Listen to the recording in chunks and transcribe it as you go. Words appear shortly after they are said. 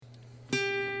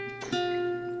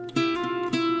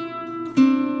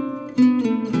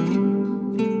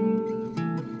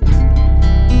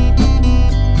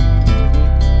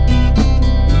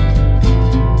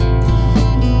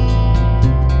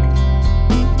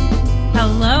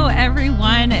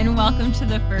everyone, and welcome to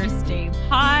the First Day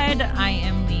Pod. I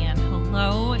am Leanne.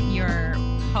 Hello, your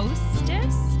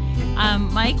hostess.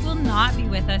 Mike will not be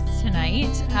with us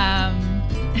tonight. I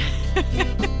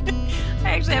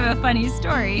actually have a funny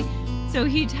story. So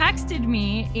he texted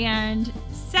me and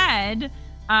said,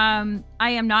 I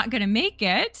am not going to make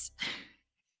it.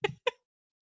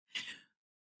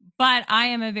 But I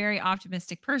am a very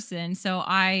optimistic person. So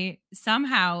I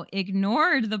somehow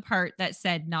ignored the part that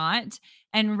said not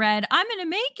and read, I'm going to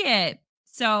make it.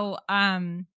 So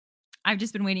I've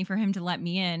just been waiting for him to let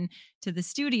me in to the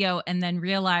studio and then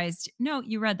realized, no,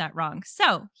 you read that wrong.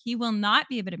 So he will not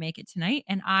be able to make it tonight.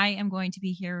 And I am going to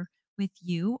be here with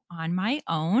you on my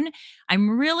own.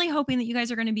 I'm really hoping that you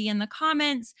guys are going to be in the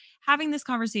comments having this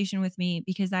conversation with me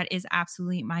because that is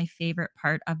absolutely my favorite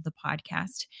part of the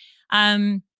podcast.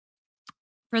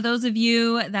 For those of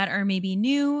you that are maybe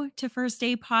new to First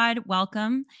Day Pod,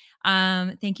 welcome.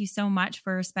 Thank you so much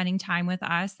for spending time with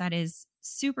us. That is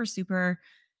super, super,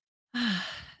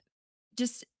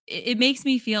 just, it makes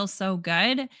me feel so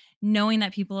good knowing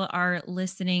that people are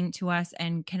listening to us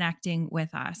and connecting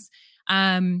with us.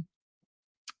 And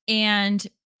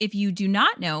if you do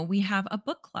not know, we have a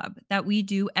book club that we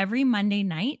do every Monday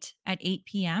night at 8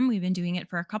 p.m. We've been doing it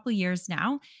for a couple years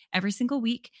now, every single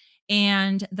week.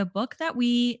 And the book that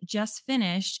we just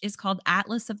finished is called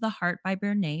Atlas of the Heart by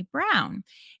Brené Brown.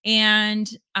 And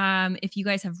if you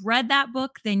guys have read that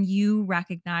book, then you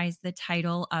recognize the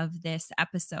title of this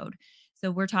episode.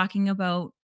 So we're talking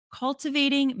about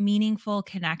cultivating meaningful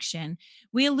connection.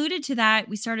 We alluded to that.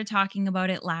 We started talking about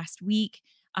it last week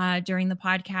during the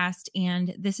podcast.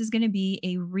 And this is going to be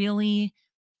a really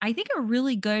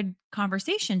good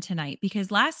conversation tonight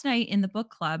because last night in the book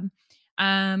club,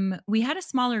 we had a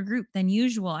smaller group than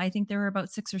usual. I think there were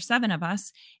about 6 or 7 of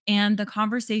us, and the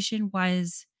conversation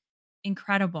was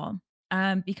incredible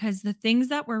because the things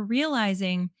that we're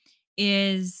realizing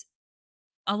is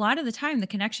a lot of the time the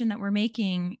connection that we're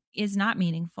making is not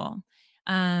meaningful.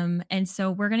 And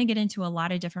so we're going to get into a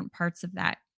lot of different parts of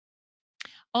that.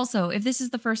 Also, if this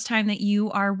is the first time that you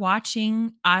are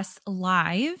watching us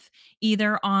live,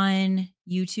 either on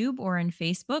YouTube or on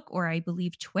Facebook, or I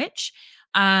believe Twitch,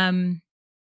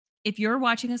 if you're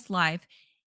watching us live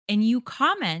and you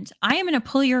comment, I am going to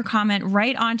pull your comment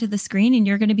right onto the screen and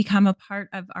you're going to become a part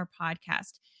of our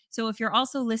podcast. So if you're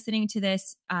also listening to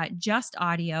this just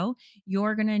audio,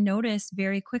 you're going to notice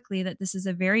very quickly that this is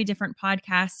a very different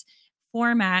podcast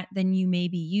format than you may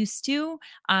be used to.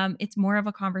 It's more of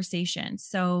a conversation.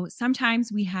 So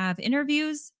sometimes we have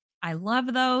interviews. I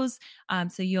love those.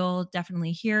 So you'll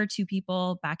definitely hear 2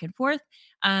 people back and forth.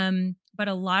 But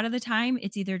a lot of the time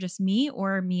it's either just me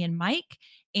or me and Mike.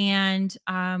 And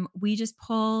we just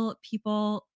pull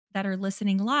people that are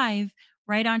listening live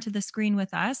right onto the screen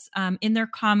with us in their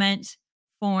comment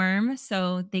form.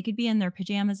 So they could be in their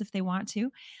pajamas if they want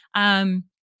to. And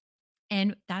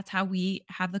that's how we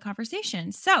have the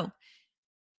conversation. So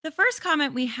the first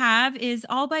comment we have is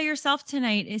all by yourself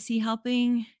tonight. Is he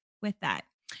helping with that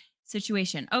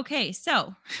situation? Okay.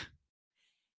 So,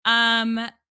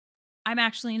 I'm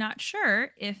actually not sure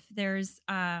if there's,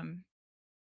 if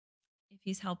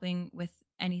he's helping with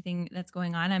anything that's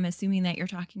going on. I'm assuming that you're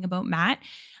talking about Matt.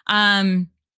 I'm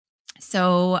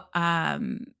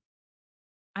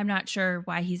not sure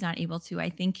why he's not able to. I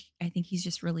think he's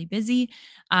just really busy.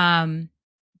 But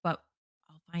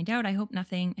I'll find out. I hope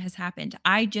nothing has happened.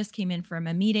 I just came in from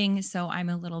a meeting, so I'm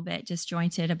a little bit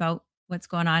disjointed about what's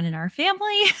going on in our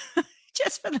family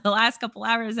just for the last couple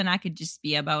hours, and I could just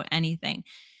be about anything.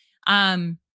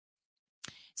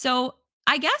 So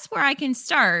I guess where I can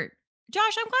start,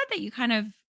 Josh, I'm glad that you kind of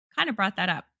brought that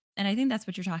up. And I think that's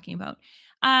what you're talking about.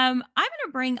 I'm going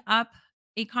to bring up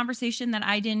a conversation that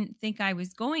I didn't think I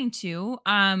was going to.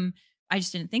 I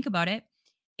just didn't think about it.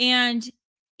 And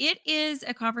it is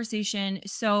a conversation.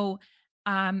 So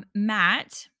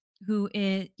Matt, who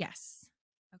is, yes.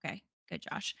 Okay, good,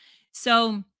 Josh.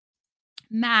 So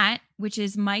Matt, which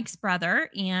is Mike's brother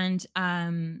and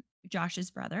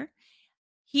Josh's brother,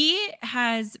 he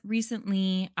has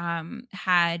recently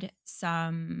had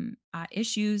some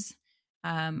issues,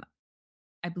 I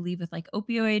believe, with like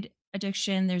opioid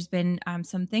addiction. There's been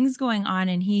some things going on,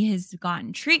 and he has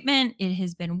gotten treatment. It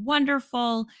has been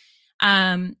wonderful.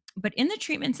 But in the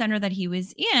treatment center that he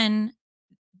was in,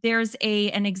 there's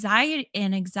an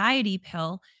anxiety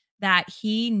pill that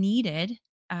he needed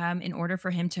in order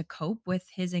for him to cope with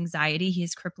his anxiety. He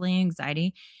has crippling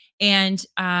anxiety, and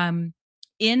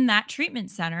in that treatment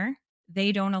center,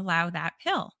 they don't allow that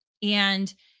pill.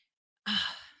 And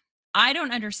I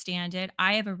don't understand it.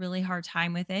 I have a really hard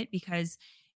time with it because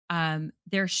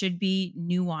There should be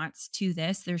nuance to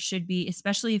this. There should be,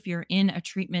 especially if you're in a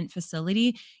treatment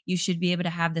facility, you should be able to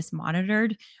have this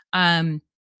monitored. Um,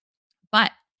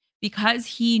 but because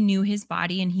he knew his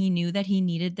body and he knew that he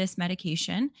needed this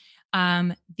medication,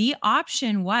 the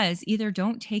option was either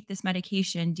don't take this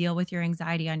medication, deal with your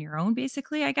anxiety on your own,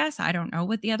 basically, I guess. I don't know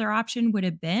what the other option would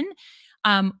have been.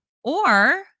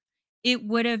 Or it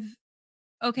would have,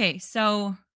 okay,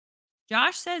 so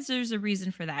Josh says there's a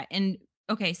reason for that. And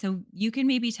okay, so you can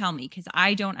maybe tell me because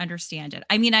I don't understand it.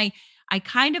 I mean, I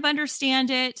kind of understand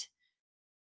it,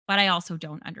 but I also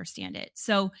don't understand it.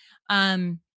 So,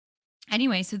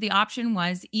 anyway, so the option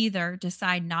was either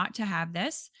decide not to have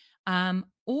this,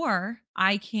 or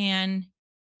I can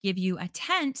give you a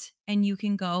tent and you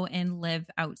can go and live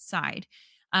outside.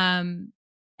 Um,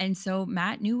 and so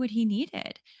Matt knew what he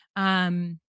needed.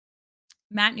 Um,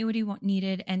 Matt knew what he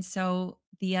needed. And so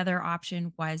the other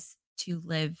option was to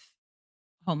live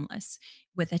homeless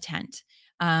with a tent.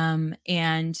 And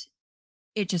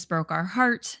it just broke our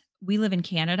heart. We live in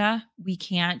Canada. We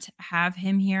can't have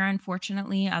him here,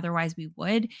 unfortunately. Otherwise, we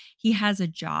would. He has a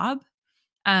job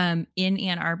in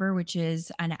Ann Arbor, which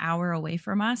is an hour away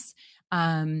from us.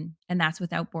 And that's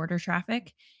without border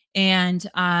traffic. And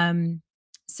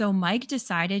so Mike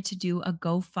decided to do a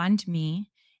GoFundMe.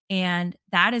 And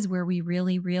that is where we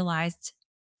really realized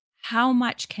how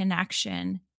much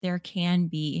connection there can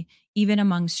be, even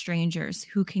among strangers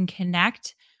who can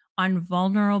connect on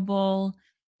vulnerable,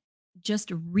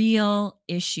 just real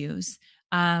issues.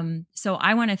 So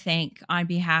I want to thank on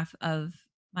behalf of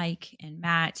Mike and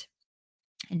Matt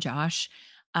and Josh,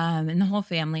 and the whole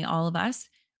family, all of us,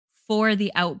 for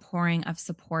the outpouring of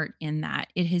support in that.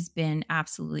 It has been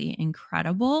absolutely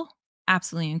incredible,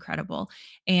 absolutely incredible.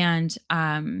 And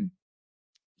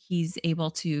he's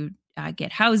able to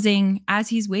get housing as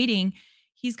he's waiting.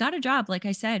 He's got a job, like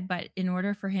I said, but in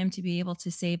order for him to be able to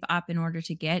save up in order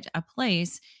to get a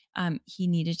place, he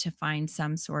needed to find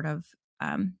some sort of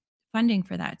funding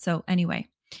for that. So, anyway,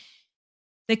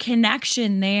 the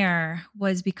connection there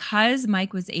was because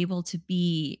Mike was able to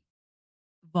be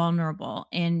vulnerable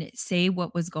and say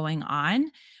what was going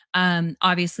on.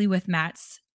 Obviously, with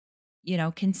Matt's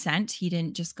consent. He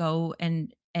didn't just go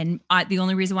and the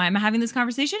only reason why I'm having this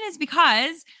conversation is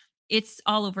because it's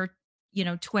all over,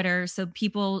 Twitter. So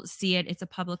people see it. It's a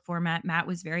public format. Matt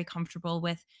was very comfortable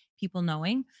with people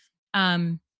knowing.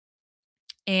 Um,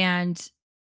 and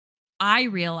I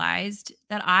realized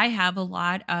that I have a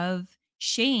lot of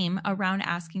shame around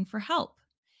asking for help.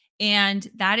 And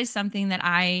that is something that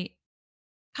I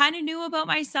kind of knew about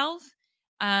myself.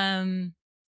 Um,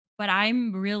 but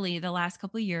I'm really the last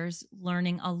couple of years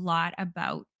learning a lot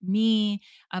about me,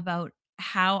 about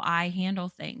how I handle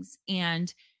things.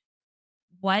 And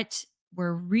what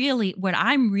what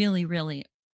I'm really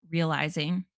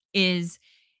realizing is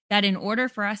that in order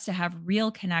for us to have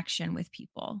real connection with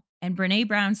people, and Brene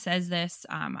Brown says this,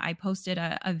 I posted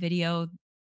a video,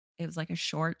 it was like a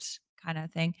short kind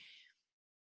of thing.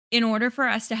 In order for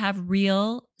us to have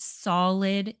real,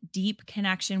 solid, deep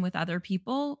connection with other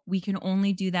people, we can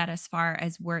only do that as far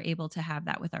as we're able to have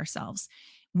that with ourselves.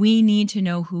 We need to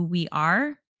know who we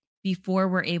are before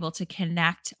we're able to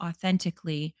connect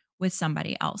authentically with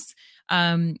somebody else.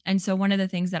 And so, one of the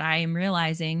things that I am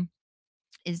realizing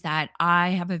is that I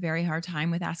have a very hard time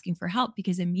with asking for help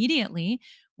because immediately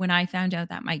when I found out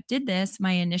that Mike did this,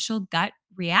 my initial gut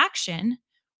reaction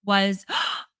was,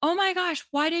 "Oh my gosh,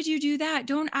 why did you do that?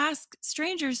 Don't ask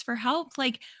strangers for help.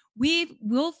 Like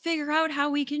we'll figure out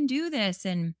how we can do this."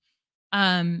 And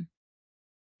um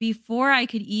before I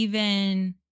could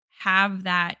even have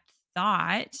that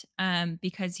thought,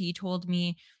 because he told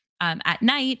me at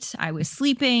night I was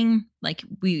sleeping, like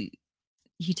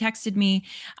he texted me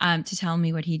to tell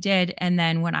me what he did. And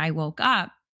then when I woke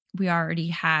up, we already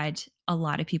had a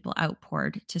lot of people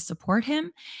outpoured to support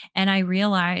him. And I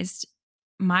realized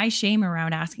my shame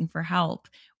around asking for help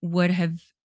would have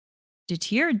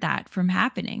deterred that from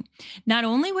happening. Not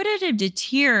only would it have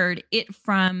deterred it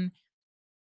from,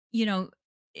 you know,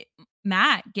 it-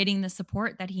 Matt getting the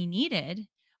support that he needed,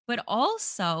 but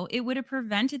also it would have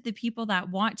prevented the people that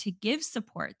want to give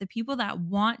support, the people that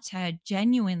want to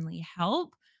genuinely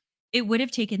help, it would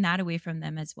have taken that away from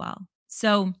them as well.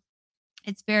 So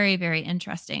it's very, very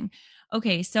interesting.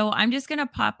 Okay, so I'm just going to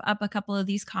pop up a couple of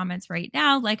these comments right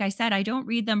now. Like I said, I don't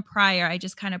read them prior. I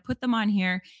just kind of put them on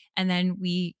here and then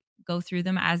we go through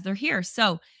them as they're here.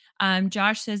 So,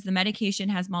 Josh says the medication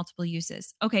has multiple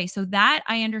uses. Okay, so that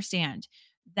I understand.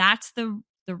 That's the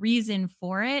reason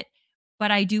for it,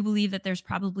 but I do believe that there's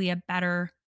probably a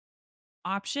better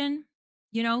option.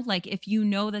 Like if you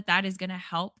know that that is going to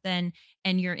help, then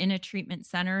and you're in a treatment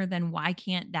center, then why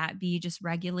can't that be just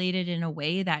regulated in a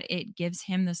way that it gives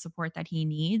him the support that he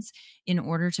needs in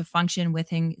order to function with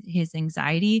his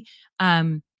anxiety,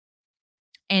 um,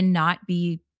 and not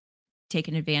be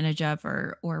taken advantage of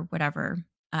or whatever.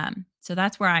 So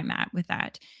that's where I'm at with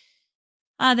that.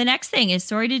 The next thing is,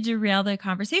 sorry to derail the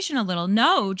conversation a little.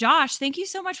 No, Josh, thank you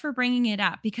so much for bringing it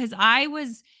up, because I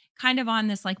was kind of on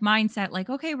this like mindset, like,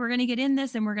 okay, we're going to get in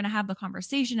this and we're going to have the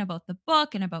conversation about the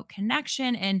book and about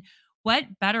connection. And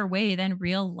what better way than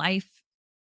real life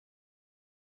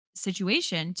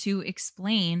situation to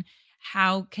explain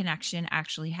how connection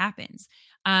actually happens?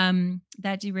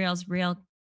 That derails real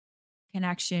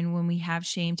connection when we have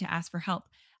shame to ask for help.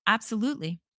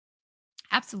 Absolutely.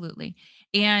 Absolutely.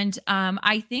 And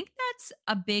I think that's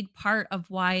a big part of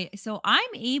why. So I'm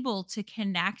able to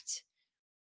connect.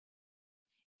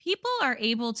 People are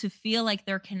able to feel like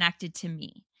they're connected to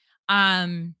me.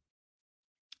 Um,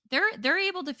 they're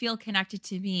able to feel connected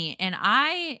to me, and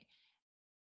I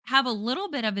have a little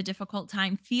bit of a difficult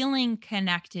time feeling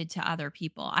connected to other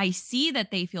people. I see that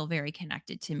they feel very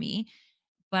connected to me,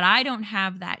 but I don't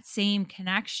have that same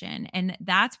connection. And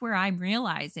that's where I'm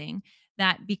realizing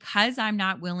that because I'm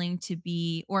not willing to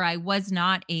be, or I was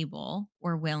not able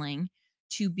or willing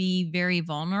to be very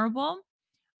vulnerable,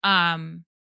 um,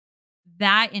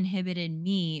 that inhibited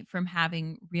me from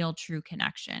having real, true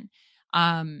connection.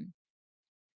 Um,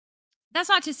 that's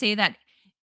not to say that,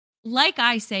 like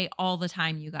I say all the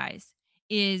time, you guys,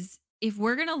 is if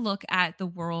we're going to look at the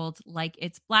world like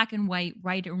it's black and white,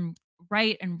 right and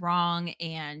wrong,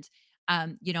 and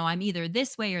I'm either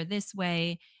this way or this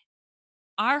way,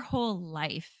 our whole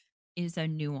life is a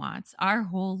nuance. Our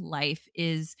whole life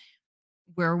is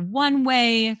we're one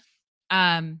way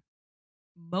um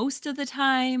most of the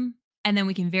time, and then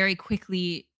we can very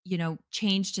quickly,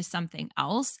 change to something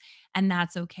else, and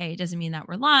that's okay. It doesn't mean that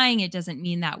we're lying, it doesn't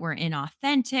mean that we're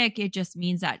inauthentic, it just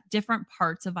means that different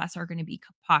parts of us are going to be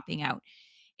popping out.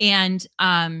 And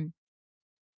I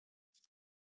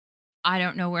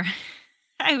don't know where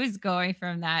I was going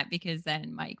from that, because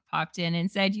then Mike popped in and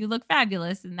said, "You look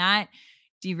fabulous." And that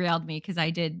derailed me because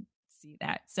I did see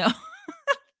that. So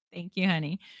thank you,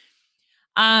 honey.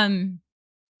 Um,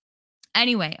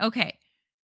 anyway, okay.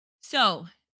 So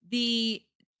the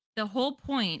the whole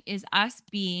point is us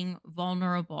being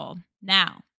vulnerable.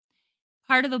 Now,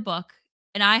 part of the book,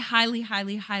 and I highly,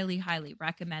 highly, highly, highly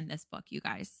recommend this book, you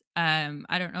guys.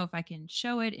 I don't know if I can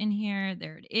show it in here.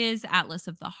 There it is, Atlas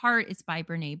of the Heart. It's by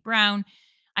Brene Brown.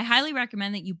 I highly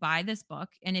recommend that you buy this book.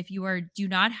 And if you do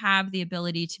not have the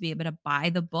ability to be able to buy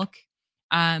the book,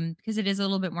 because it is a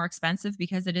little bit more expensive,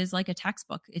 because it is like a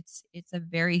textbook. It's a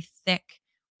very thick,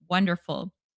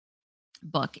 wonderful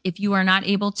book. If you are not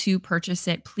able to purchase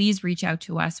it, please reach out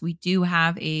to us. We do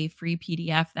have a free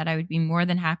PDF that I would be more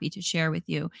than happy to share with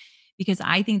you, because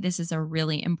I think this is a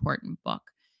really important book.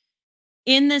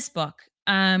 In this book,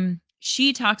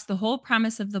 she talks, the whole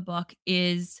premise of the book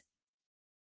is,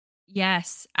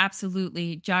 yes,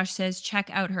 absolutely. Josh says, check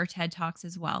out her TED Talks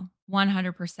as well.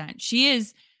 100%. She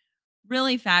is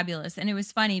really fabulous. And it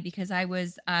was funny because I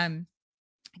was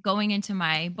going into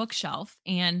my bookshelf,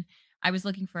 and I was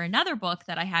looking for another book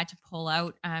that I had to pull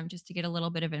out, just to get a little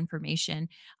bit of information.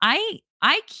 I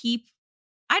keep.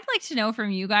 I'd like to know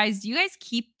from you guys. Do you guys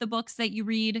keep the books that you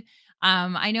read?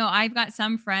 I know I've got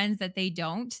some friends that they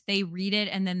don't. They read it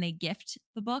and then they gift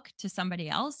the book to somebody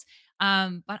else.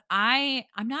 But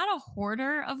I'm not a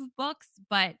hoarder of books,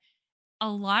 but a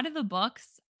lot of the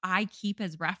books I keep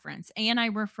as reference and I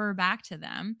refer back to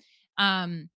them.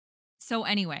 Um, so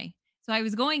anyway, so I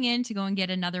was going in to go and get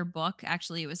another book.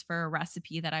 Actually, it was for a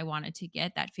recipe that I wanted to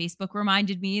get, that Facebook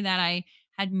reminded me that I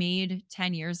had made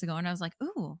 10 years ago. And I was like,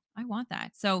 ooh, I want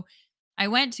that. So I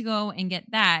went to go and get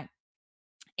that.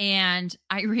 And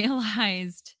I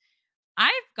realized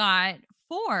I've got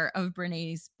 4 of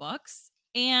Brené's books,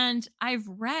 and I've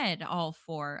read all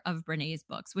 4 of Brené's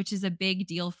books, which is a big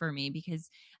deal for me, because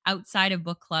outside of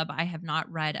book club, I have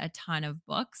not read a ton of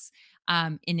books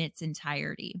in its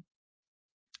entirety.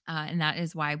 And that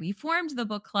is why we formed the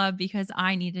book club, because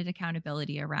I needed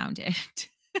accountability around it.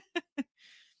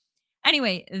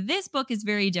 Anyway, this book is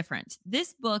very different.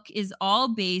 This book is all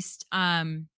based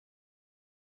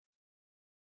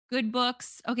good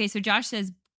books. Okay, so Josh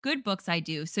says good books I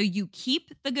do. So you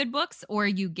keep the good books or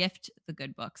you gift the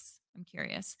good books? I'm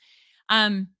curious.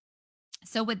 Um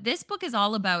so what this book is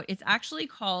all about, it's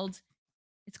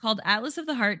called Atlas of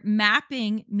the Heart: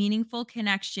 Mapping Meaningful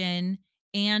Connection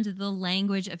and the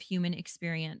Language of Human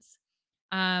Experience.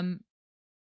 Um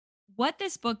what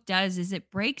this book does is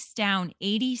it breaks down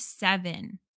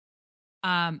 87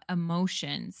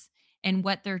 emotions and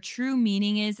what their true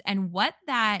meaning is and what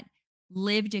that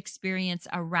lived experience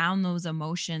around those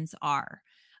emotions are.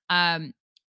 Um,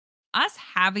 us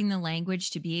having the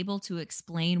language to be able to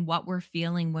explain what we're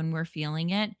feeling when we're feeling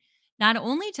it, not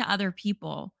only to other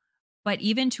people, but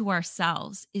even to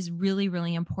ourselves is really,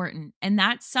 really important. And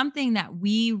that's something that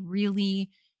we really,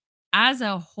 as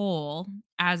a whole,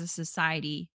 as a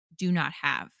society, do not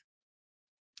have.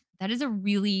 That is a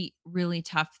really, really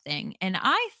tough thing. And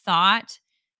I thought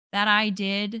that I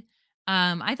did.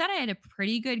 I thought I had a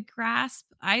pretty good grasp.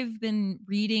 I've been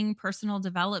reading personal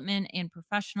development and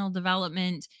professional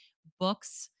development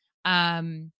books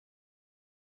um,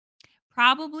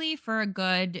 probably for a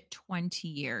good 20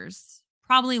 years,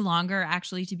 probably longer,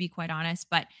 actually, to be quite honest,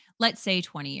 but let's say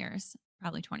 20 years,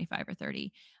 probably 25 or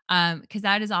 30. Because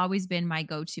that has always been my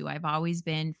go-to. I've always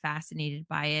been fascinated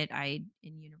by it.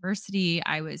 In university,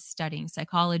 I was studying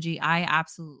psychology. I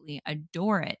absolutely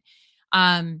adore it.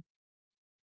 Um,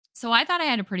 so I thought I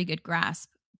had a pretty good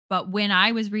grasp. But when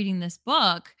I was reading this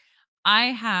book, I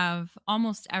have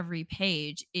almost every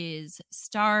page is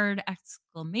starred,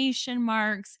 exclamation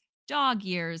marks, dog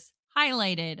ears,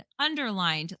 highlighted,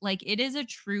 underlined. Like it is a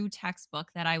true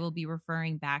textbook that I will be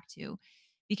referring back to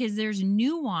because there's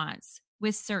nuance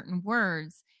with certain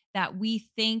words that we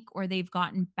think or they've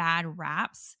gotten bad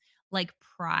raps, like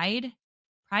pride.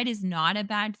 Pride is not a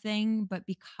bad thing, but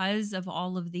because of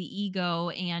all of the ego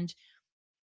and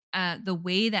the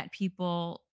way that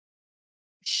people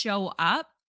show up,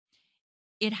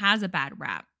 it has a bad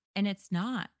rap. And it's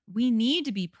not. We need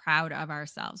to be proud of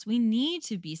ourselves. We need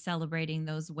to be celebrating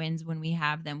those wins when we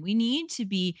have them. We need to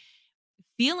be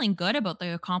feeling good about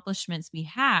the accomplishments we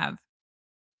have.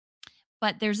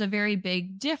 But there's a very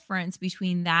big difference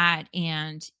between that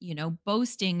and,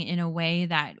 boasting in a way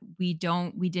that we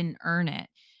didn't earn it.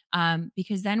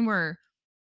 Because then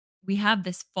we have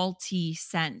this faulty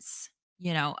sense,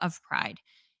 of pride.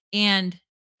 And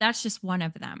that's just one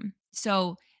of them.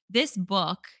 So this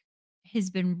book has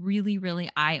been really, really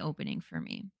eye opening for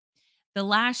me. The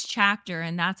last chapter,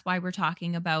 and that's why we're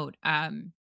talking about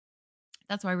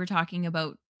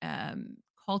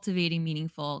cultivating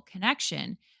meaningful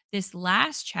connection. This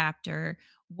last chapter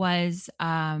was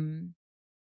all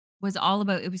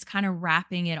about, it was kind of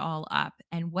wrapping it all up.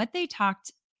 And what they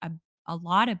talked a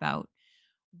lot about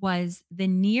was the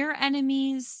near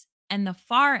enemies and the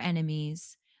far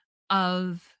enemies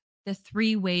of the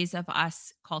three ways of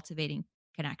us cultivating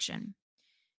connection.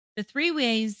 The three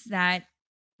ways that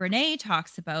Brene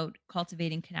talks about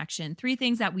cultivating connection, three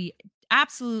things that we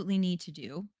absolutely need to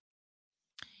do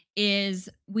is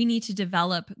we need to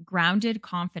develop grounded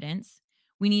confidence.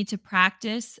 We need to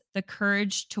practice the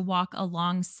courage to walk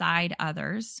alongside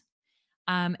others.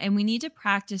 And we need to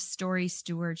practice story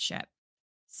stewardship.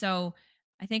 So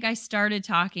I think I started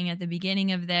talking at the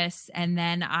beginning of this and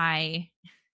then I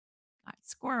got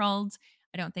squirreled.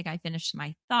 I don't think I finished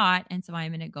my thought. And so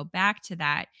I'm going to go back to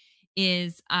that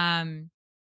is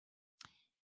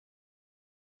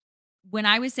when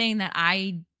I was saying that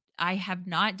I have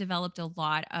not developed a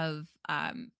lot of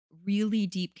really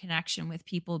deep connection with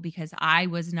people because I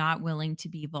was not willing to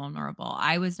be vulnerable.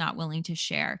 I was not willing to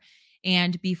share.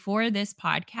 And before this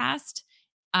podcast,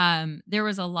 there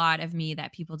was a lot of me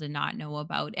that people did not know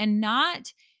about, and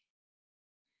not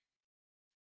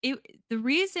it. The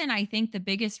reason, I think the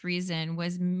biggest reason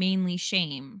was mainly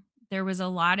shame. There was a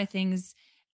lot of things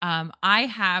I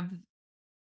have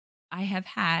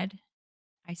had,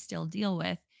 I still deal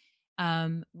with,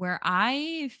 where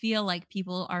I feel like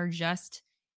people are just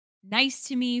nice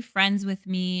to me, friends with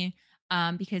me,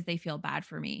 because they feel bad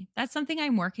for me. That's something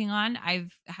I'm working on.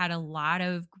 I've had a lot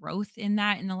of growth in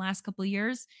that in the last couple of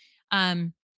years.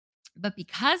 Um, but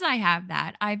because I have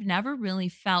that, I've never really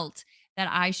felt that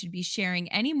I should be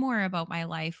sharing any more about my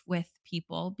life with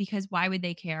people because why would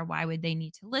they care? Why would they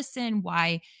need to listen?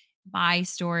 Why my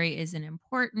story isn't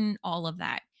important? All of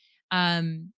that.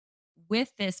 Um,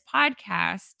 with this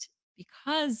podcast,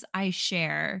 because I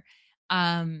share,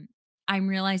 um, I'm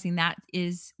realizing that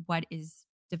is what is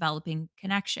developing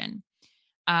connection.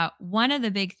 One of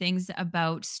the big things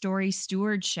about story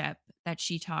stewardship that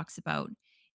she talks about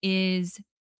is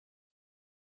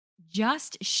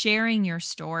just sharing your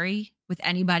story with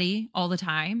anybody all the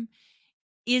time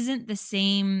isn't the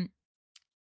same,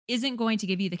 isn't going to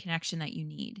give you the connection that you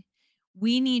need.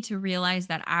 We need to realize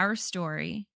that our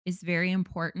story is very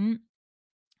important,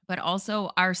 but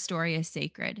also our story is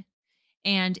sacred.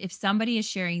 And if somebody is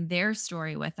sharing their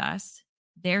story with us,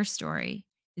 their story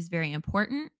is very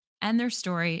important and their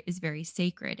story is very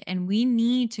sacred. And we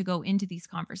need to go into these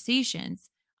conversations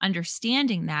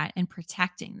understanding that and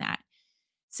protecting that.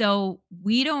 So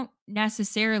we're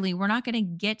not going to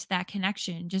get that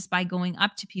connection just by going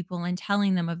up to people and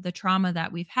telling them of the trauma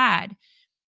that we've had.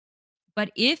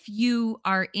 But if you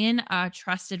are in a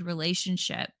trusted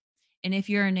relationship and if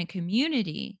you're in a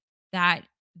community that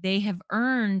they have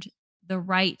earned the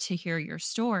right to hear your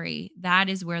story, that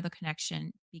is where the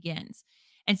connection begins.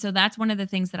 And so that's one of the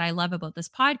things that I love about this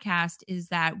podcast is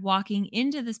that walking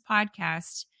into this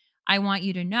podcast, I want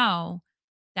you to know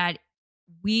that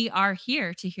we are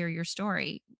here to hear your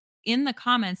story. In the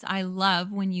comments, I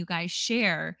love when you guys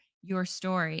share your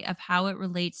story of how it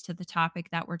relates to the topic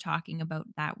that we're talking about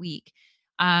that week.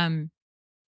 Um,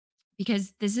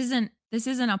 because this isn't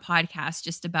a podcast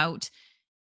just about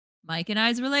Mike and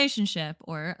I's relationship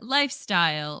or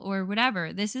lifestyle or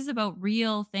whatever. This is about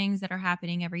real things that are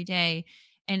happening every day.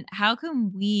 And how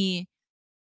can we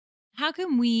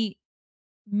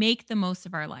make the most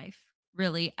of our life?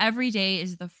 Really, every day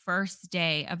is the first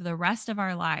day of the rest of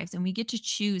our lives, and we get to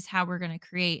choose how we're going to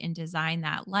create and design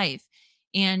that life.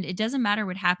 And it doesn't matter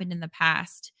what happened in the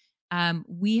past.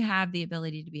 We have the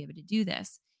ability to be able to do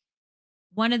this.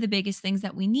 One of the biggest things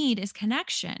that we need is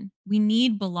connection. We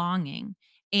need belonging.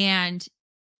 And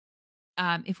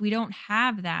if we don't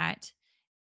have that,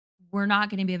 we're not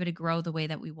going to be able to grow the way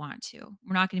that we want to.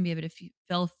 We're not going to be able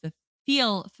to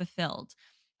feel fulfilled.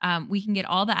 We can get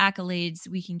all the accolades,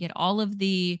 we can get all of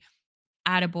the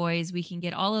attaboys, we can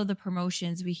get all of the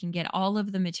promotions, we can get all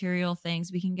of the material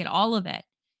things, we can get all of it,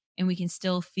 and we can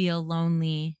still feel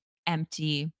lonely,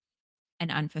 empty,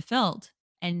 and unfulfilled.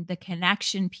 And the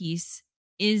connection piece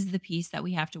is the piece that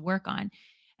we have to work on.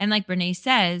 And like Brene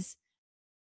says,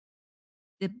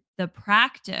 the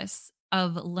practice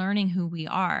of learning who we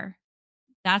are,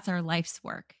 that's our life's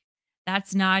work.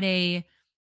 That's not a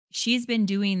she's been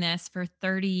doing this for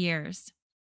 30 years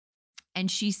and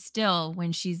she still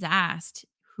when she's asked,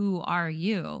 "Who are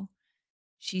you?"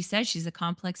 she says she's a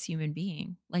complex human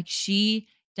being. Like she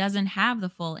doesn't have the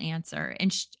full answer.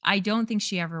 And I don't think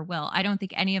she ever will. I don't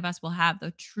think any of us will have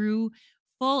the true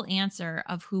full answer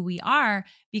of who we are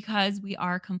because we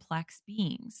are complex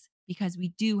beings, because we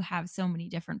do have so many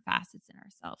different facets in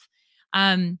ourselves.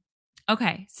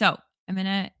 Okay, so I'm going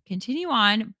to continue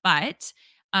on, but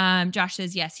Josh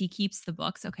says, yes, he keeps the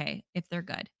books. Okay, if they're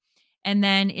good. And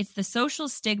then it's the social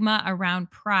stigma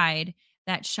around pride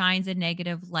that shines a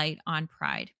negative light on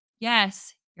pride.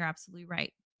 Yes, you're absolutely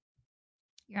right.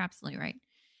 You're absolutely right.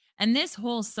 And this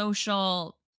whole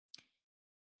social,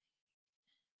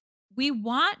 we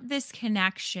want this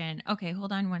connection. Okay,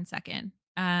 hold on one second.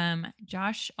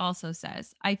 Josh also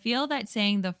says, I feel that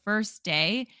saying the first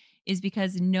day is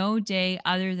because no day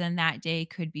other than that day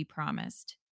could be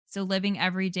promised. So living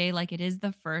every day like it is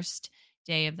the first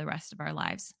day of the rest of our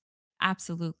lives.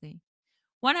 Absolutely.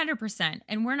 100%.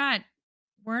 And we're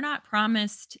not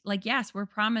promised like yes, we're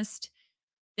promised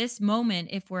this moment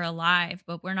if we're alive,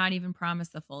 but we're not even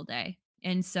promised the full day.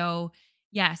 And so,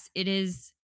 yes, it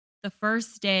is the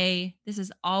first day. This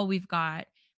is all we've got.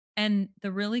 And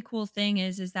the really cool thing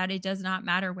is that it does not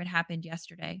matter what happened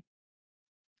yesterday.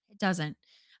 It doesn't.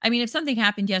 I mean, if something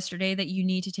happened yesterday that you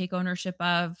need to take ownership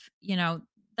of,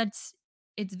 that's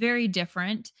it's very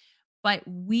different, but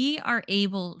we are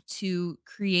able to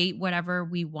create whatever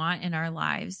we want in our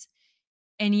lives.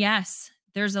 And yes,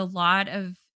 there's a lot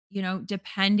of,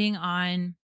 depending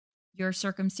on your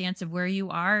circumstance of where you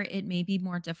are, it may be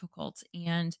more difficult.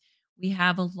 And we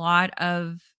have a lot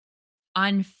of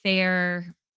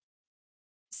unfair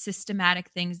systematic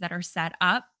things that are set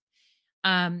up.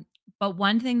 Um, but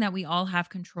one thing that we all have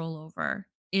control over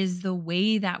is the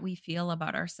way that we feel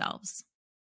about ourselves.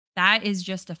 That is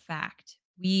just a fact.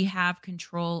 We have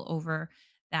control over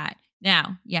that.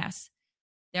 Now, yes,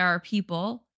 there are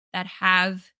people that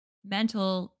have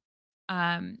mental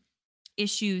um,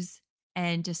 issues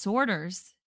and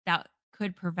disorders that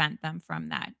could prevent them from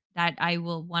that. That I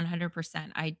will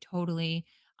 100%. I totally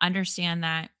understand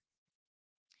that.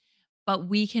 But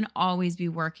we can always be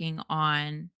working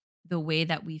on the way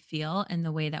that we feel and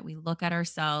the way that we look at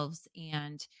ourselves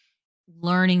and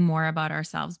learning more about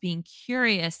ourselves, being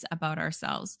curious about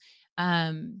ourselves.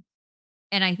 Um,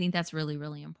 and I think that's really,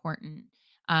 really important.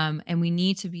 And we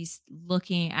need to be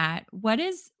looking at what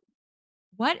is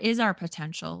our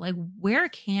potential? Like where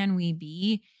can we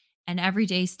be? And every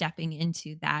day stepping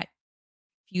into that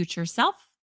future self,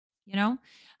 you know?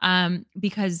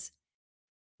 Because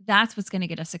that's what's going to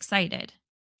get us excited.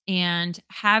 And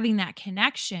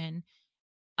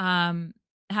um,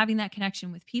 having that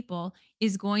connection with people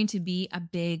is going to be a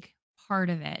big part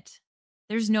of it.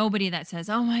 There's nobody that says,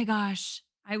 "Oh my gosh,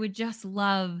 I would just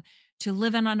love to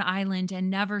live on an island and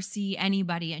never see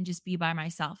anybody and just be by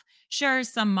myself. Sure,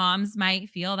 some moms might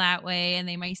feel that way and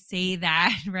they might say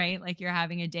that, right? Like you're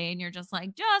having a day and you're just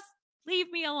like, just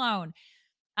leave me alone.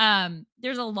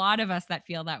 There's a lot of us that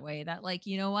feel that way, that like,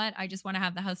 you know what? I just want to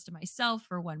have the house to myself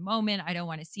for one moment. I don't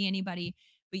want to see anybody,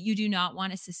 but you do not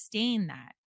want to sustain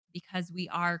that because we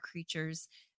are creatures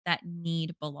that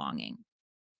need belonging.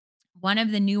 One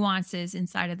of the nuances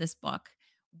inside of this book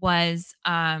was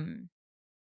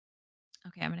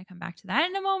okay, I'm going to come back to that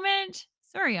in a moment.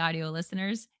 Sorry, audio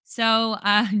listeners. So,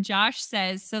 Josh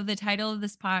says, so the title of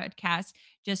this podcast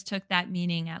just took that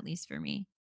meaning, at least for me.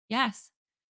 Yes.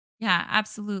 Yeah,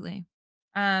 absolutely.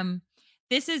 Um,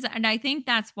 this is, and I think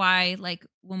that's why, like,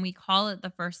 when we call it the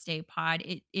first day pod,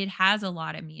 it has a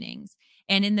lot of meanings.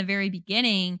 And in the very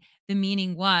beginning, the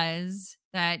meaning was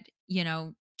that,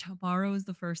 tomorrow is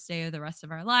the first day of the rest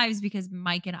of our lives, because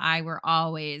Mike and I were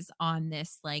always on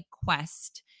this like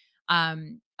quest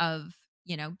of,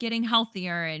 getting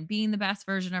healthier and being the best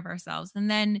version of ourselves.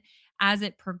 And then as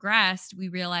it progressed, we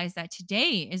realized that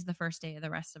today is the first day of the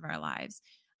rest of our lives.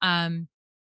 Um,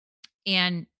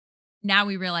 and now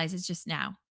we realize it's just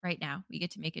now, right now, we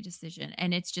get to make a decision,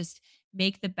 and it's just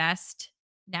make the best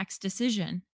next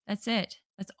decision. That's it.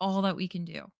 That's all that we can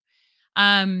do.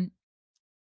 Um,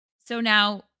 so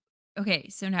now, okay,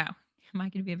 so now am I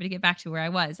going to be able to get back to where I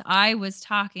was? I was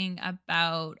talking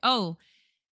about,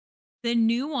 the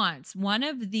nuance. One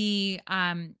of the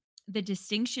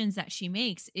distinctions that she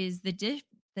makes is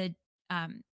the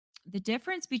um the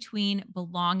difference between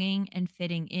belonging and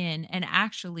fitting in. And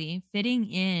actually, fitting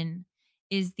in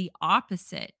is the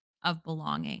opposite of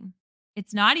belonging.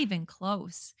 It's not even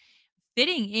close.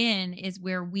 Fitting in is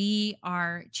where we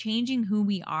are changing who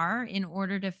we are in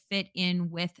order to fit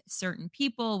in with certain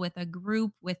people, with a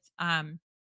group, with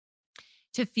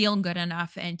to feel good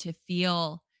enough and to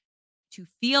feel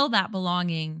that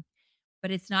belonging.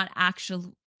 But it's not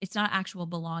actual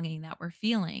belonging that we're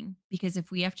feeling, because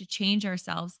if we have to change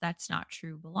ourselves, that's not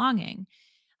true belonging.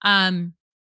 um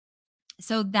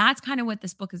so that's kind of what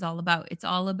this book is all about. It's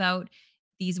all about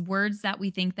these words that we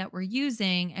think that we're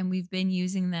using, and we've been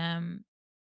using them.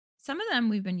 Some of them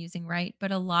we've been using right,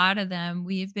 but a lot of them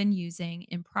we've been using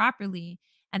improperly.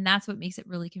 And that's what makes it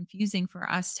really confusing for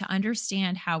us to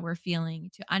understand how we're feeling,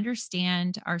 to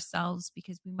understand ourselves,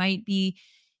 because we might be,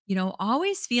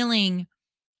 always feeling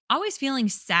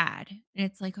sad. And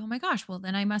it's like, oh my gosh, well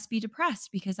then I must be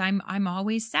depressed because I'm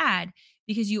always sad,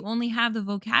 because you only have the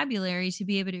vocabulary to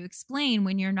be able to explain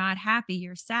when you're not happy,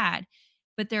 you're sad.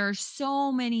 But there are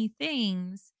so many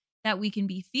things that we can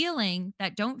be feeling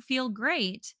that don't feel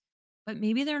great, but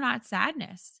maybe they're not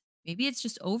sadness. Maybe it's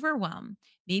just overwhelm.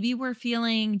 Maybe we're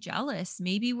feeling jealous.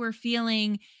 Maybe we're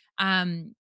feeling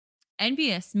um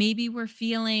envious. Maybe we're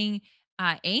feeling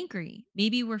angry.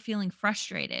 Maybe we're feeling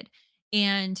frustrated.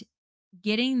 And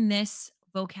getting this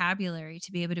vocabulary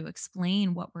to be able to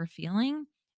explain what we're feeling,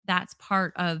 that's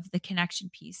part of the connection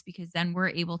piece, because then we're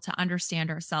able to understand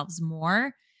ourselves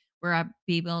more. We're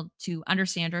be able to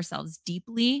understand ourselves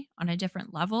deeply on a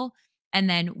different level. And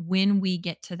then when we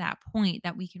get to that point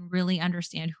that we can really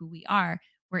understand who we are,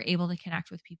 we're able to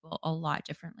connect with people a lot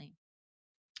differently.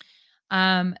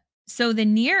 Um, so the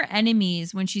near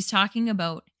enemies, when she's talking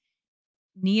about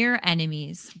near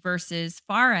enemies versus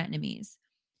far enemies,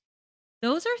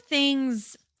 those are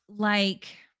things like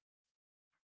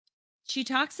she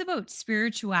talks about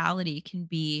spirituality can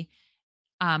be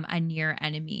a near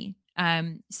enemy.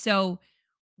 So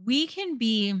we can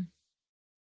be,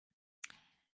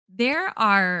 there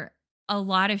are a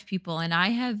lot of people, and I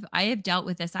have dealt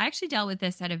with this. I actually dealt with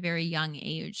this at a very young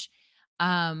age.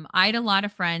 I had a lot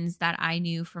of friends that I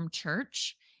knew from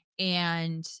church,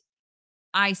 and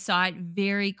I saw it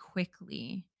very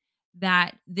quickly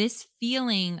that this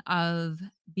feeling of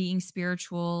being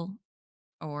spiritual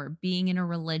or being in a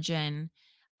religion,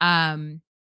 um,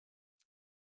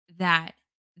 that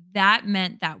that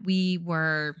meant that we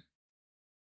were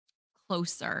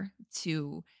closer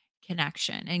to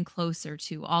connection and closer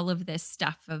to all of this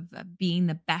stuff of being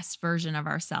the best version of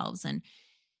ourselves. And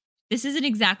this isn't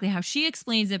exactly how she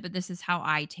explains it, but this is how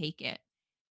I take it.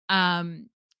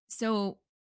 So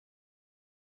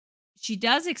she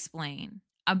does explain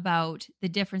about the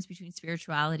difference between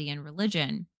spirituality and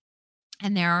religion.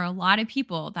 And there are a lot of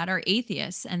people that are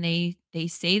atheists, and they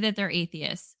say that they're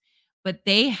atheists, but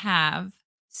they have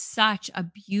such a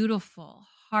beautiful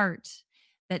heart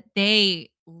that they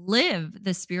live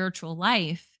the spiritual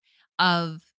life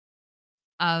of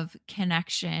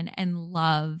connection and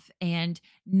love and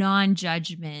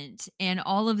non-judgment and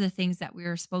all of the things that we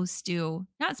are supposed to,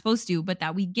 not supposed to, but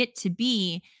that we get to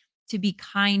be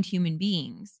kind human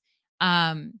beings.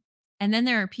 Um And then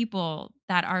there are people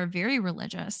that are very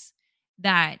religious,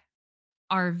 that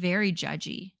are very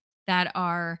judgy, that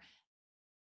are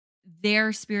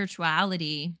their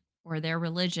spirituality or their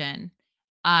religion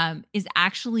is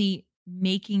actually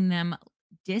making them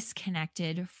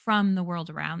disconnected from the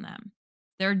world around them.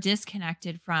 They're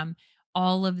disconnected from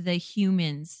all of the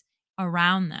humans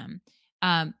around them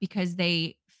because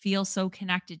they feel so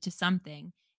connected to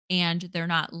something and they're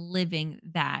not living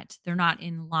that. They're not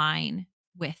in line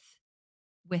with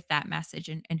that message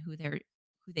and who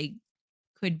they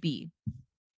could be.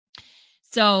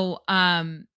 So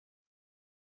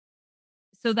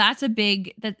that's a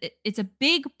big it's a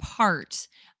big part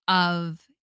of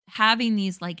having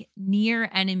these like near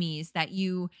enemies that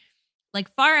you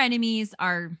like. Far enemies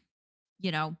are,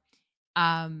 you know,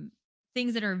 um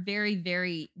things that are very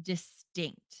very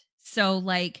distinct. So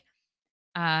like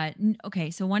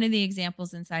okay, so one of the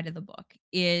examples inside of the book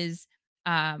is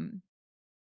um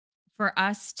for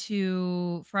us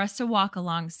to walk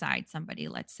alongside somebody,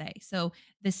 let's say. So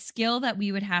the skill that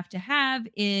we would have to have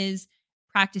is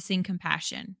practicing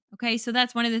compassion. Okay? So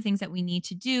that's one of the things that we need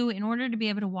to do in order to be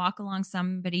able to walk along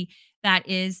somebody that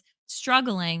is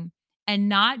struggling and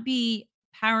not be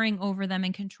powering over them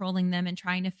and controlling them and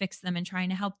trying to fix them and trying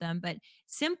to help them, but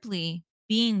simply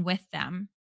being with them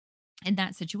in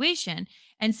that situation.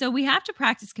 And so we have to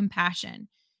practice compassion.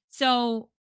 So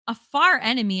a far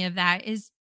enemy of that is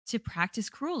to practice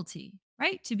cruelty,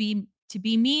 right? To be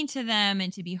mean to them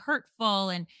and to be hurtful,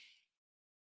 and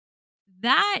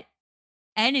that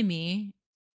enemy,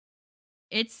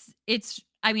 it's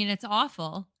I mean it's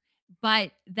awful,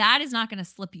 but that is not going to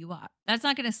slip you up. That's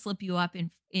not going to slip you up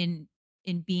in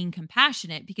being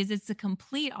compassionate, because it's the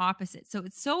complete opposite. So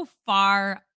it's so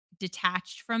far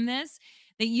detached from this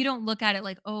that you don't look at it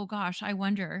like, "Oh gosh, I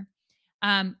wonder."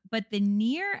 But the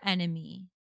near enemy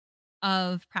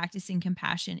of practicing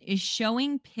compassion is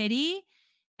showing pity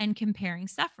and comparing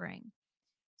suffering.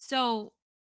 So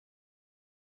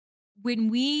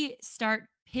when we start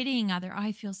pitying other,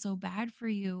 I feel so bad for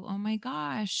you. Oh my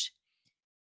gosh.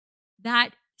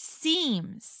 That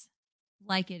seems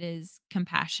like it is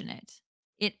compassionate.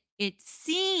 It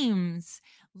seems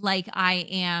like I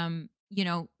am,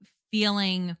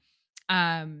 feeling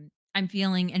I'm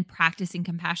feeling and practicing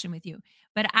compassion with you.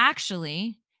 But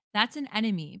actually, that's an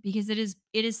enemy, because it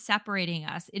is separating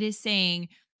us. It is saying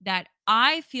that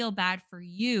I feel bad for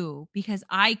you because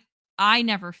I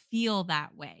never feel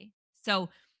that way. So,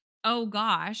 oh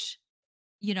gosh,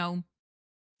 you know,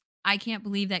 I can't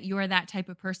believe that you're that type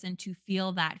of person to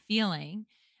feel that feeling.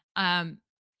 Um,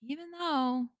 Even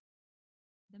though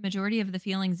the majority of the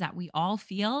feelings that we all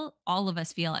feel, all of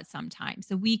us feel at some time.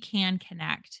 So we can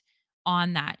connect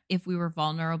on that if we were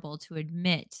vulnerable to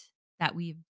admit that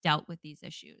we've dealt with these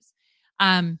issues.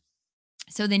 Um,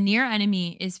 so the near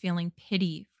enemy is feeling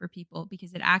pity for people,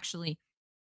 because it actually,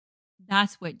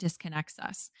 that's what disconnects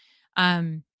us.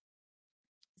 Um,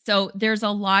 So there's a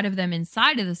lot of them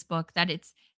inside of this book, that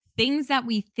it's things that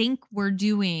we think we're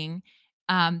doing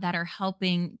that are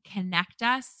helping connect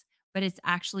us, but it's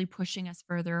actually pushing us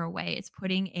further away. It's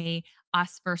putting a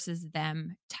us versus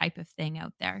them type of thing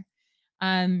out there.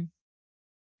 Um,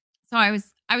 so I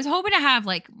was hoping to have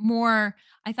like more.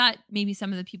 I thought maybe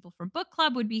some of the people from book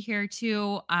club would be here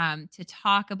too, to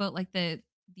talk about like the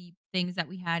things that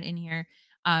we had in here.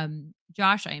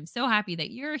 Josh, I am so happy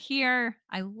that you're here.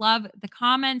 I love the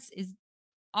comments, is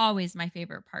always my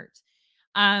favorite part.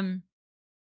 Um,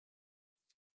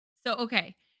 so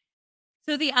okay.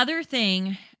 So the other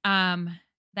thing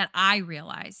that I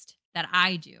realized that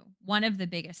I do, one of the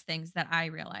biggest things that I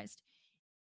realized,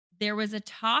 there was a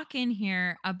talk in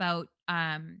here about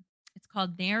it's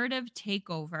called narrative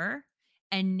takeover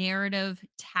and narrative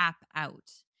tap out.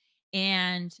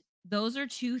 And those are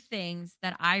two things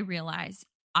that I realize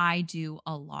I do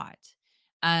a lot.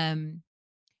 Um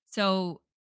so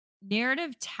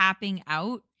narrative tapping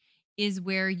out is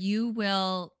where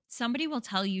somebody will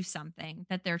tell you something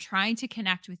that they're trying to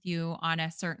connect with you on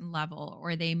a certain level,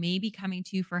 or they may be coming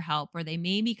to you for help, or they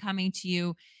may be coming to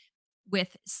you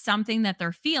with something that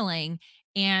they're feeling,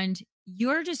 and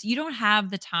you don't have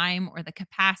the time or the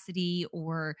capacity,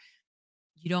 or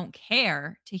you don't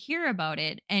care to hear about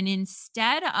it. And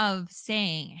instead of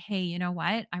saying, "Hey, you know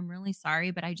what, I'm really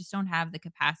sorry, but I just don't have the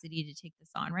capacity to take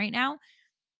this on right now,"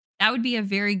 that would be a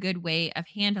very good way of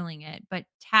handling it. But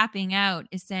tapping out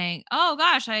is saying, "Oh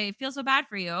gosh, I feel so bad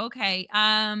for you. Okay.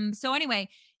 So anyway,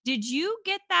 did you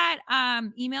get that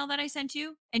email that I sent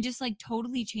you?" And just like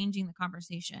totally changing the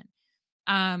conversation.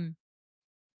 Um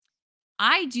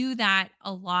I do that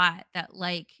a lot, that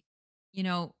like, you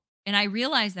know, and I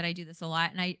realize that I do this a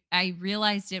lot, and I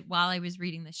realized it while I was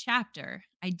reading this chapter.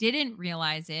 I didn't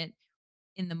realize it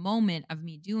in the moment of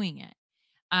me doing it.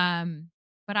 Um,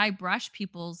 but I brush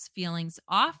people's feelings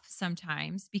off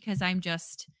sometimes because I'm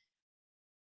just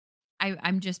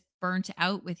burnt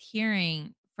out with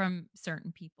hearing from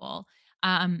certain people.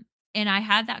 Um, and I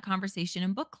had that conversation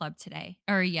in book club today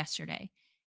or yesterday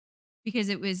because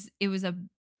it was a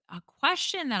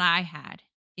question that I had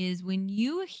is when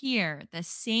you hear the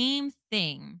same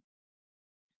thing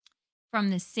from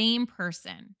the same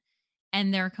person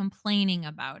and they're complaining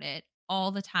about it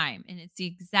all the time and it's the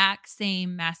exact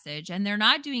same message and they're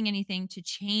not doing anything to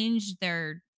change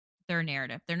their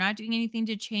narrative. They're not doing anything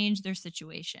to change their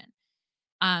situation.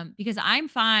 Because I'm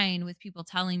fine with people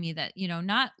telling me that,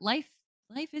 not life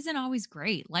isn't always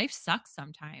great. Life sucks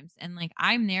sometimes. And like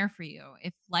I'm there for you.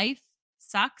 If life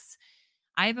sucks,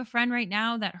 I have a friend right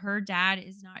now that her dad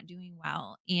is not doing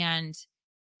well and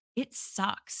it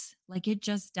sucks. Like it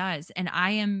just does. And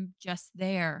I am just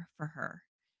there for her.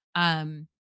 Um,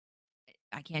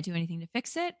 I can't do anything to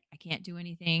fix it. I can't do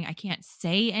anything. I can't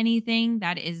say anything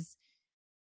that is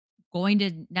going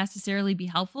to necessarily be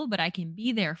helpful, but I can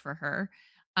be there for her.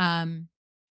 Um,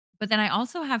 But then I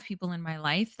also have people in my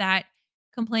life that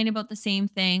complain about the same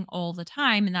thing all the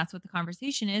time. And that's what the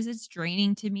conversation is. It's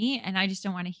draining to me and I just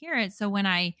don't want to hear it. So when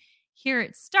I hear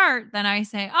it start, then I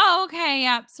say, oh, okay.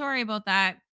 Yeah. Sorry about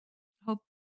that. Hope,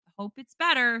 hope it's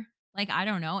better. Like, I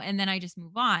don't know. And then I just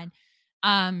move on.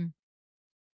 Um,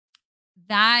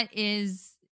 that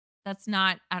is, that's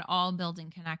not at all building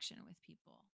connection with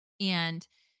people. And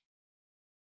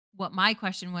what my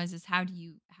question was is how do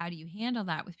you handle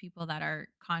that with people that are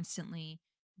constantly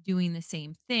doing the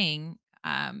same thing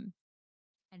and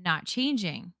not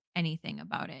changing anything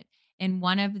about it. And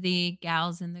one of the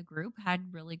gals in the group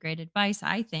had really great advice,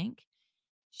 I think.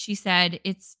 She said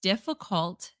it's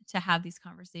difficult to have these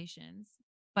conversations,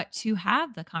 but to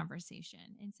have the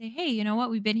conversation and say, hey, you know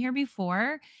what, we've been here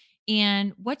before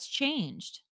and what's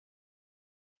changed,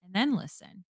 and then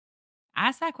listen,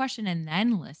 ask that question and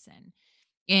then listen.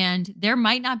 And there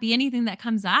might not be anything that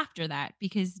comes after that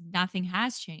because nothing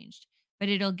has changed, but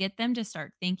it'll get them to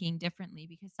start thinking differently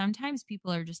because sometimes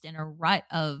people are just in a rut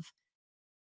of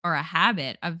or a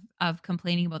habit of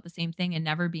complaining about the same thing and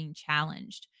never being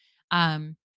challenged.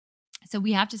 Um so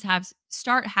we have to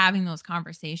start having those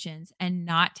conversations and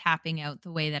not tapping out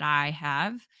the way that I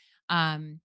have.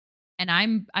 Um and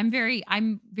I'm very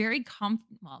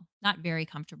well, not very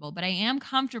comfortable, but I am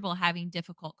comfortable having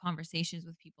difficult conversations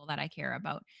with people that I care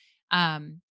about.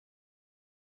 Um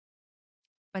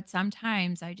but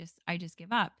sometimes I just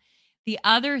give up. The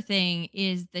other thing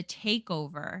is the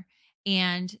takeover.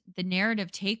 And the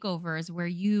narrative takeover is where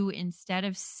you, instead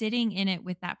of sitting in it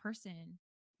with that person,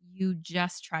 you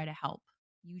just try to help.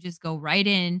 You just go right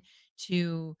in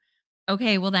to,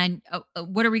 okay, well then,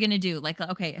 what are we going to do? Like,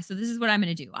 okay, so this is what I'm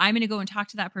going to do. I'm going to go and talk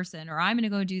to that person, or I'm going to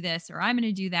go do this, or I'm going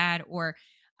to do that, or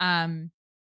um,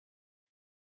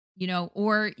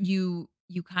 or you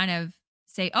kind of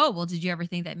say, "Oh, well, did you ever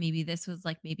think that maybe this was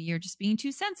like maybe you're just being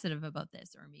too sensitive about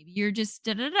this, or maybe you're just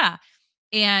da da da,"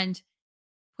 and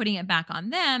putting it back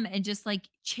on them and just like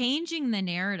changing the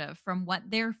narrative from what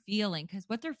they're feeling because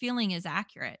what they're feeling is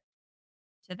accurate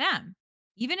to them.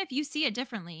 Even if you see it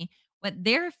differently, what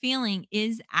they're feeling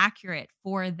is accurate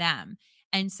for them.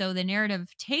 And so the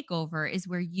narrative takeover is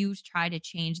where you try to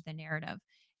change the narrative.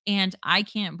 And I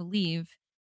can't believe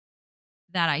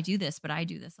that I do this, but I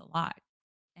do this a lot.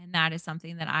 And that is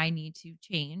something that I need to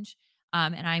change.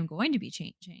 And I'm going to be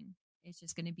changing. It's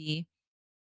just going to be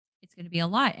it's going to be a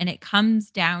lot. And it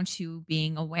comes down to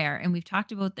being aware. And we've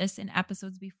talked about this in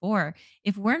episodes before.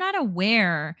 If we're not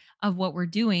aware of what we're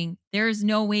doing, there's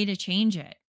no way to change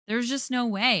it. There's just no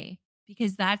way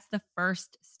because that's the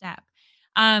first step.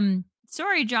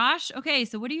 Sorry, Josh. Okay,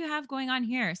 so what do you have going on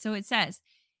here? So it says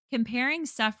comparing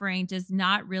suffering does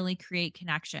not really create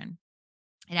connection.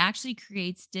 It actually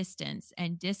creates distance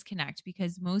and disconnect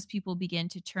because most people begin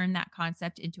to turn that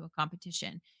concept into a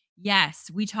competition. Yes,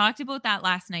 we talked about that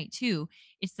last night too.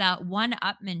 It's that one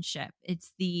upmanship.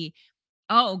 It's the,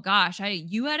 oh gosh,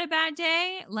 you had a bad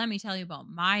day. Let me tell you about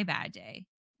my bad day.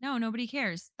 No, nobody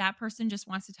cares. That person just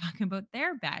wants to talk about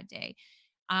their bad day.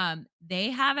 They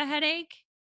have a headache.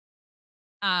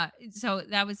 So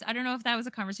that was, I don't know if that was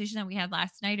a conversation that we had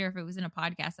last night or if it was in a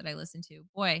podcast that I listened to.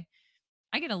 Boy,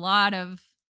 I get a lot of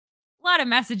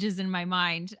messages in my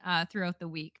mind throughout the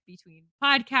week between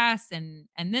podcasts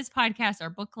and this podcast, our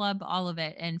book club, all of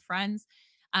it, and friends.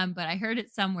 But I heard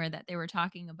it somewhere that they were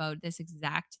talking about this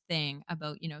exact thing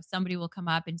about somebody will come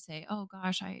up and say, "Oh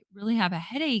gosh, I really have a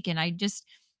headache," and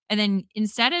then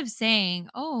instead of saying,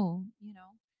 "Oh,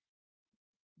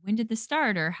 when did this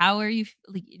start? Or how are you,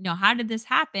 like, how did this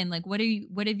happen? Like, what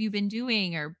have you been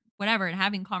doing or whatever? And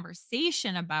having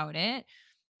conversation about it.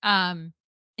 Um,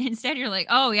 instead you're like,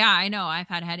 oh yeah, I know I've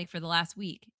had a headache for the last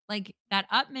week. Like that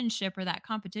upmanship or that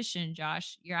competition,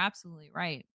 Josh, you're absolutely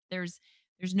right. There's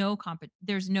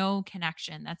no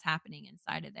connection that's happening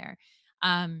inside of there.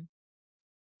 Um,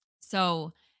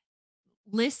 so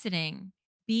listening,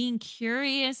 being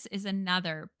curious is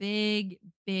another big,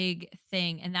 big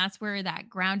thing. And that's where that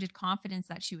grounded confidence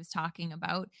that she was talking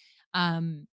about,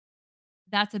 um,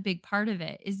 that's a big part of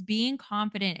it, is being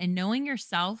confident and knowing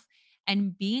yourself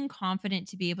and being confident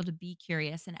to be able to be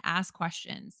curious and ask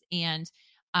questions. And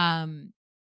um,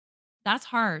 that's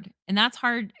hard. And that's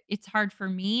hard. It's hard for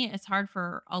me. It's hard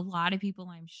for a lot of people,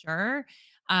 I'm sure.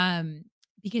 Um,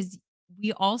 because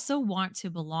we also want to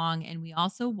belong and we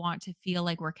also want to feel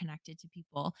like we're connected to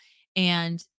people.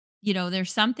 And,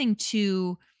 there's something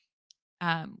to,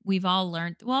 we've all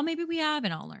learned, well, maybe we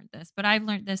haven't all learned this, but I've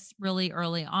learned this really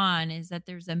early on, is that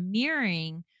there's a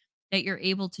mirroring that you're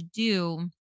able to do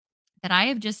that I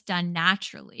have just done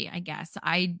naturally, I guess.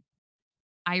 I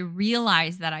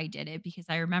realized that I did it because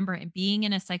I remember it being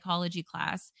in a psychology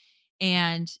class,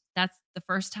 and that's the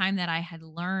first time that I had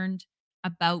learned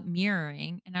about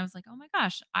mirroring, and I was like, "Oh my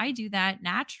gosh, I do that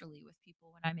naturally with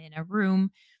people when I'm in a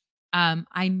room."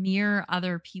 I mirror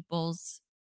other people's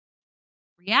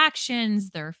reactions,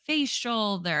 their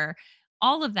facial, their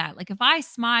all of that. Like if I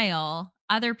smile,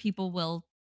 other people will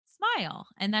smile,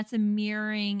 and that's a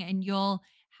mirroring, and you'll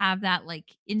have that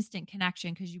like instant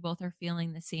connection because you both are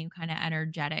feeling the same kind of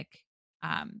energetic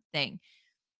thing.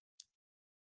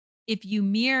 If you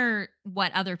mirror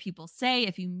what other people say,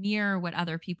 if you mirror what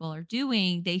other people are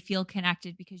doing, they feel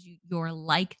connected because you're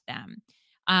like them.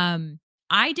 Um,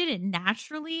 I did it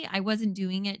naturally. I wasn't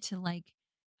doing it to like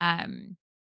um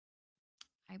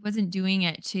I wasn't doing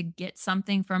it to get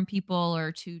something from people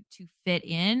or to fit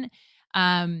in.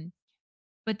 Um,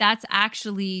 but that's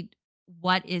actually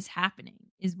what is happening,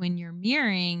 is when you're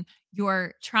mirroring,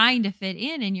 you're trying to fit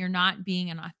in and you're not being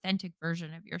an authentic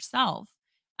version of yourself.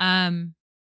 Um,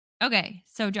 okay,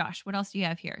 so Josh, what else do you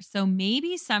have here? So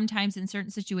maybe sometimes in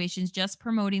certain situations, just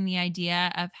promoting the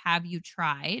idea of have you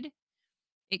tried,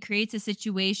 it creates a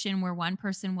situation where one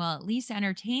person will at least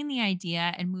entertain the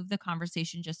idea and move the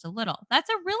conversation just a little. That's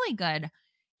a really good,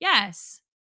 yes.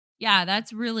 Yeah,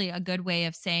 that's really a good way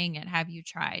of saying it. Have you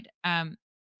tried?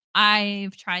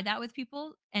 I've tried that with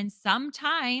people, and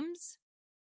sometimes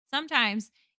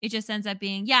it just ends up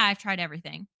being, yeah, I've tried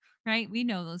everything, right? We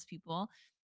know those people,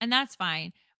 and that's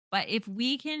fine. But if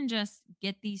we can just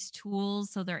get these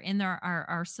tools so they're in our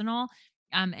arsenal,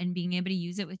 and being able to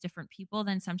use it with different people,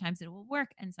 then sometimes it will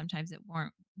work and sometimes it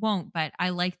won't. But I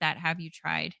like that. Have you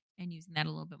tried? And using that a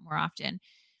little bit more often.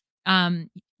 Um,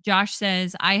 Josh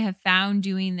says, I have found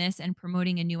doing this and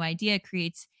promoting a new idea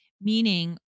creates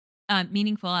meaningful,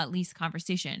 at least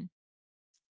conversation.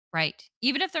 Right.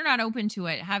 Even if they're not open to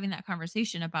it, having that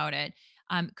conversation about it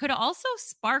could also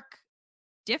spark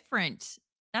different.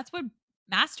 That's what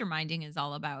masterminding is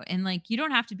all about. And like, you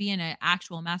don't have to be in an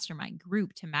actual mastermind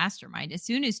group to mastermind. As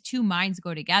soon as two minds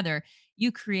go together,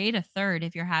 you create a third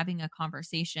if you're having a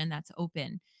conversation that's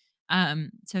open.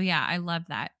 So yeah, I love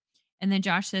that. And then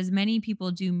Josh says many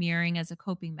people do mirroring as a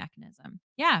coping mechanism.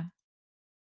 Yeah.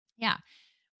 Yeah.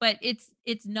 But it's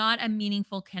not a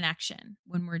meaningful connection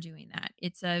when we're doing that.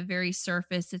 It's a very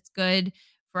surface. It's good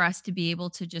for us to be able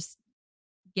to just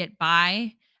get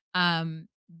by, um,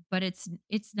 but it's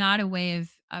not a way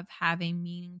of having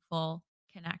meaningful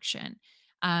connection.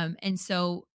 And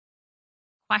so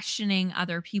questioning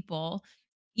other people,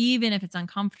 even if it's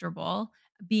uncomfortable,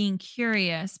 being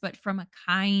curious, but from a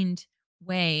kind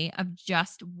way of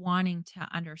just wanting to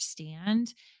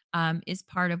understand, is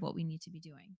part of what we need to be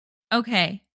doing.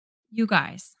 Okay, you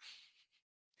guys,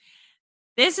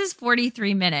 this is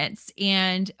 43 minutes,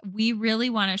 and we really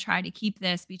want to try to keep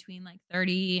this between like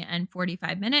 30 and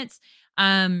 45 minutes.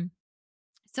 Um,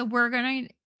 so we're going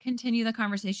to continue the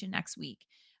conversation next week.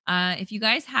 If you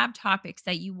guys have topics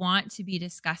that you want to be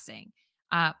discussing,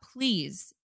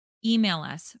 please email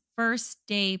us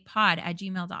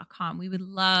firstdaypod@gmail.com. We would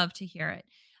love to hear it.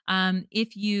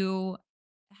 If you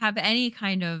have any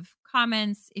kind of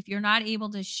comments, if you're not able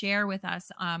to share with us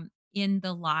in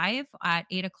the live at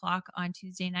 8 o'clock on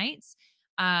Tuesday nights,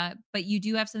 but you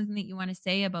do have something that you want to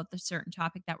say about the certain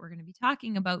topic that we're going to be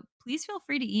talking about, please feel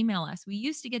free to email us. We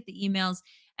used to get the emails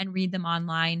and read them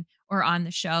online or on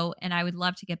the show, and I would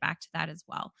love to get back to that as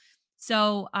well.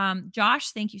 So,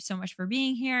 Josh, thank you so much for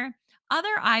being here.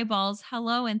 Other eyeballs,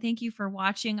 hello, and thank you for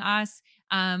watching us.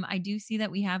 I do see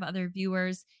that we have other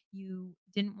viewers. You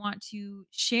didn't want to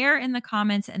share in the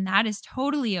comments, and that is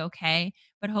totally okay.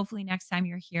 But hopefully, next time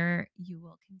you're here, you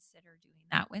will consider doing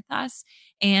that with us.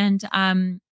 And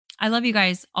I love you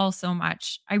guys all so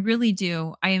much. I really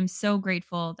do. I am so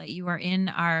grateful that you are in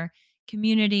our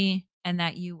community and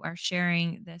that you are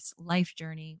sharing this life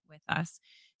journey with us.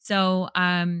 So,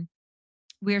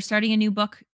 we are starting a new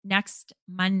book next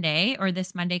Monday, or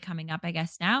this Monday coming up, I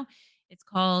guess now. It's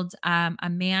called A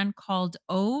Man Called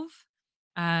Ove.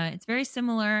 It's very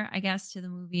similar, I guess, to the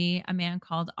movie A Man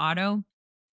Called Otto.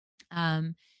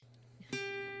 Um,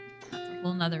 that's a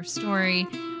whole nother story.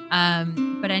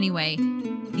 But anyway,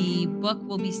 the book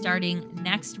will be starting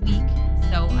next week.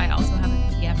 So I also have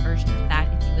a PDF version of that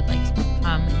if you would like to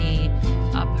become a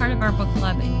part of our book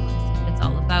club and you want to see what it's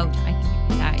all about. I can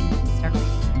give you that and you can start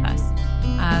reading with us.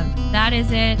 That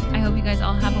is it. I hope you guys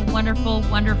all have a wonderful,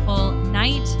 wonderful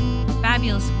night,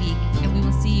 fabulous week, and we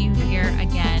will see you here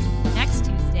again next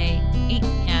Tuesday, 8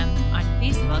 p.m. on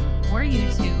Facebook or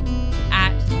YouTube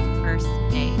at First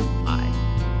Day Pod.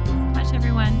 Thanks so much,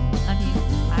 everyone. Love you.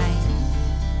 Bye.